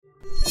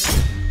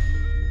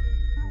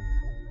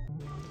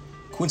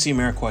Quincy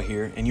Amarikwa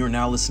here, and you are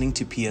now listening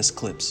to PS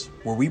Clips,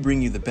 where we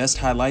bring you the best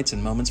highlights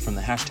and moments from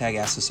the hashtag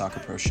Ask the Soccer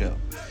Pro show.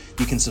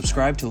 You can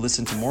subscribe to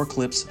listen to more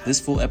clips, this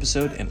full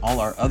episode, and all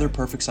our other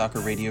Perfect Soccer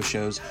radio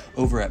shows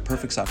over at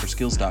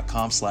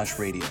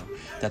perfectsoccerskills.com/radio.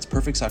 That's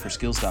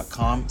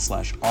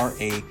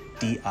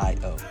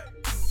perfectsoccerskills.com/RADIO.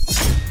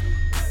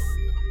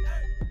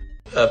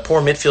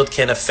 Poor midfield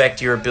can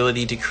affect your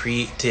ability to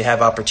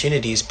have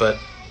opportunities, but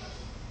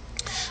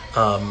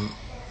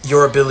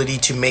your ability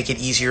to make it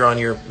easier on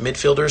your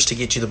midfielders to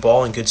get you the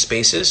ball in good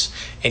spaces,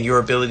 and your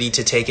ability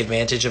to take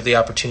advantage of the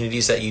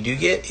opportunities that you do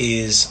get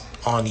is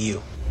on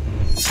you.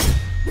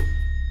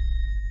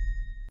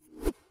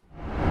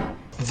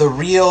 The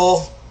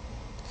real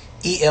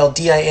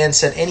ELDIN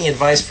said, any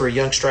advice for a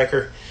young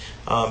striker?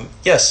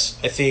 Yes,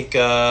 I think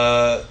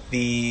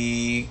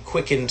the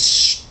quick and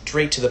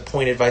straight to the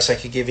point advice I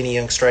could give any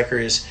young striker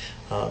is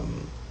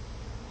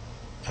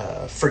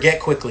forget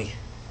quickly,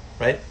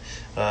 right?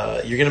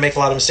 You're going to make a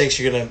lot of mistakes.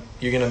 You're going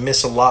to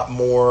miss a lot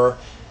more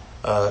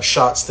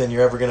shots than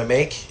you're ever going to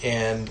make,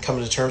 and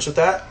coming to terms with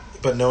that.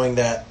 But knowing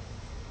that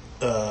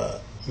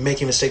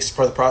making mistakes is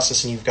part of the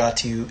process, and you've got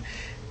to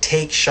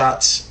take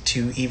shots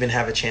to even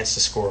have a chance to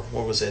score.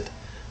 What was it?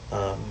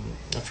 I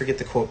forget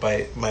the quote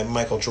by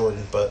Michael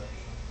Jordan, but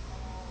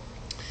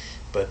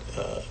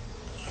I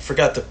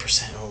forgot the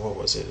percent. Oh, what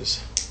was it?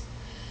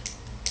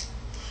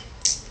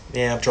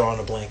 I'm drawing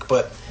a blank,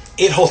 but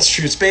it holds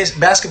true. It's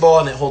basketball,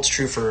 and it holds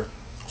true for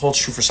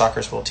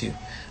soccer as well too,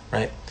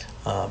 right?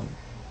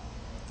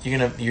 You're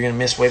gonna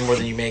miss way more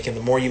than you make, and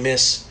the more you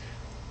miss,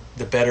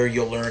 the better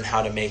you'll learn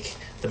how to make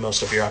the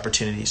most of your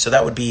opportunities. So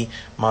that would be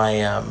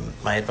my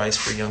my advice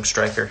for a young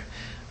striker.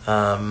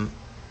 Burner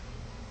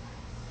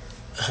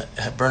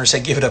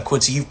said, "Give it up,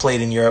 Quincy. You've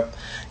played in Europe."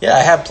 Yeah,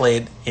 I have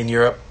played in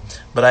Europe,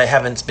 but I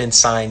haven't been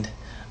signed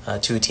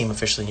to a team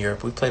officially in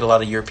Europe. We've played a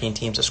lot of European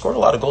teams. I've scored a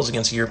lot of goals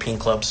against European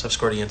clubs. I've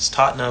scored against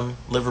Tottenham,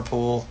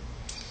 Liverpool,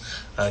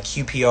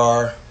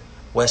 QPR,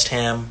 West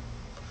Ham.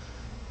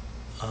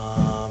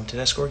 Did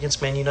I score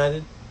against Man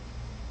United?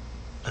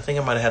 I think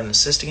I might have had an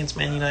assist against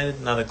Man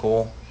United, not a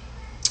goal.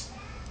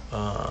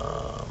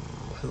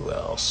 Who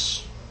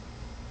else?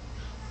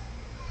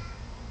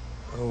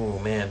 Oh,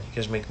 man, you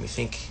guys make me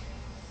think.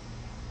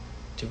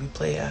 Did we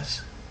play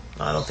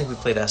No, I don't think we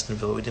played Aston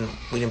Villa. We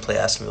didn't play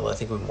Aston Villa. I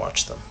think we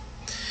watched them.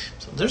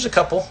 So there's a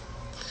couple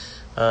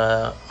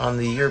on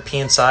the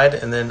European side,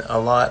 and then a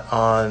lot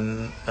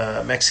on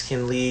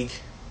Mexican League,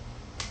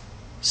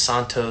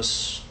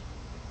 Santos,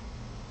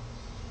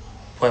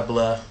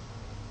 Puebla,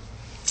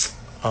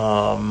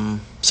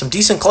 some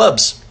decent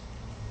clubs.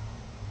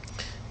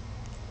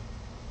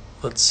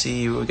 Let's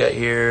see what we got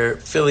here.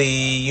 Philly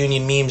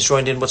Union Memes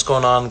joined in. What's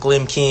going on?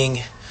 Glim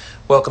King,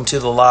 welcome to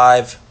the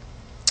live.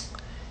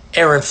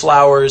 Aaron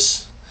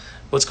Flowers,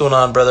 what's going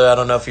on, brother? I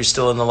don't know if you're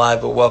still in the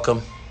live, but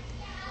welcome.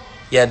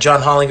 Yeah,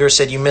 John Hollinger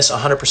said you miss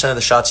 100% of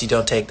the shots you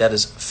don't take. That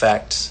is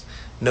fact.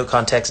 No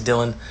context,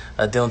 Dylan.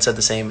 Dylan said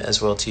the same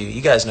as well, too.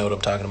 You guys know what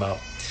I'm talking about.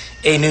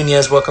 A.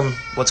 Nunez, welcome.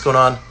 What's going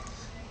on?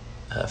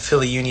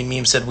 Philly Union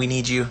Meme said, we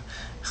need you.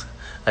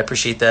 I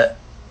appreciate that.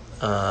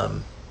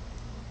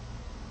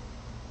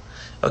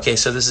 Okay,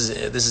 so this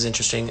is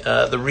interesting.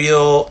 The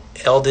real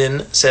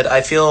Eldon said,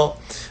 I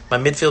feel my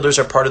midfielders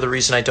are part of the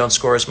reason I don't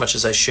score as much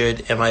as I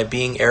should. Am I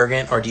being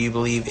arrogant, or do you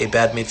believe a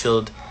bad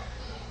midfield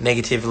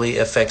negatively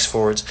affects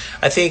forwards?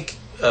 I think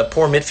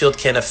poor midfield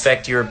can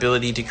affect your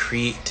ability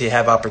to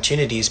have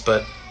opportunities,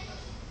 but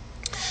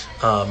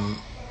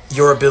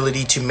your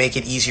ability to make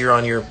it easier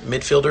on your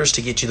midfielders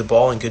to get you the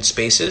ball in good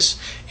spaces,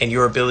 and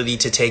your ability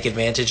to take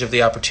advantage of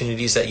the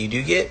opportunities that you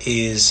do get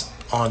is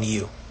on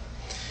you.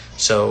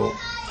 So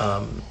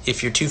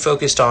if you're too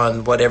focused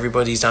on what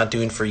everybody's not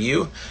doing for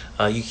you,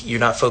 you're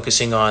not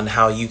focusing on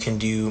how you can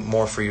do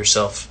more for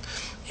yourself.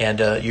 And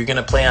you're going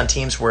to play on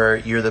teams where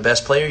you're the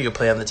best player. You'll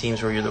play on the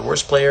teams where you're the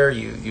worst player.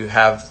 You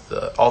have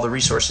all the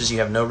resources. You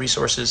have no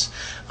resources.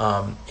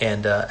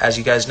 And as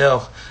you guys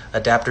know,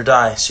 adapt or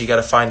die. So you got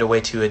to find a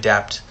way to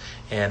adapt.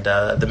 And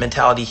the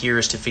mentality here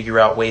is to figure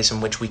out ways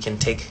in which we can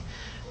take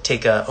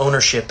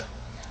ownership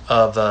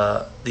of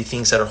the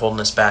things that are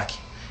holding us back,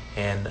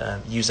 and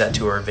use that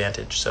to our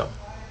advantage. So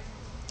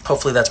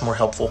hopefully that's more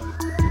helpful.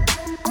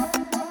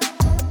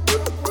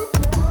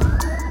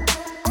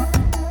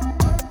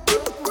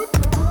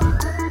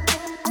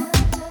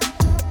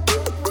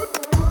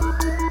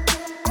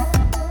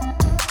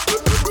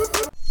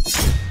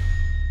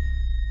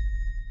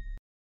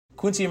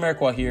 Quincy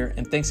Amarikwa here,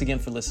 and thanks again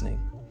for listening.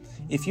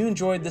 If you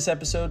enjoyed this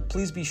episode,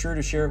 please be sure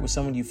to share it with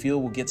someone you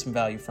feel will get some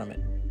value from it.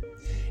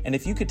 And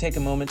if you could take a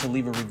moment to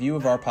leave a review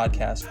of our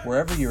podcast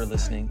wherever you're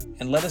listening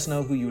and let us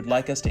know who you would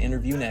like us to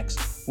interview next,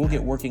 we'll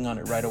get working on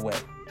it right away.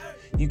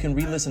 You can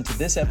re-listen to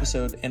this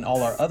episode and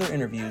all our other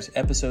interviews,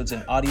 episodes,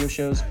 and audio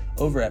shows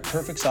over at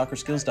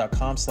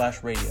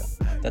perfectsoccerskills.com/radio.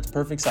 That's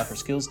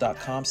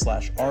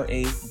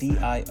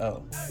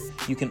perfectsoccerskills.com/RADIO.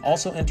 You can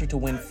also enter to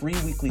win free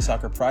weekly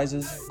soccer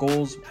prizes,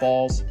 goals,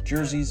 balls,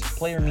 jerseys,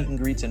 player meet and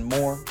greets, and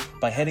more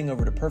by heading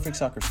over to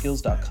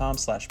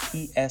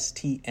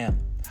perfectsoccerskills.com/PSTM.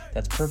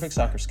 That's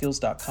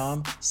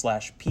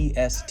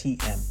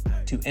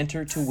perfectsoccerskills.com/PSTM to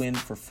enter to win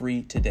for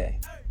free today.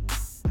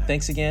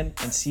 Thanks again,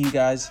 and see you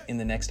guys in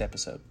the next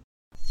episode.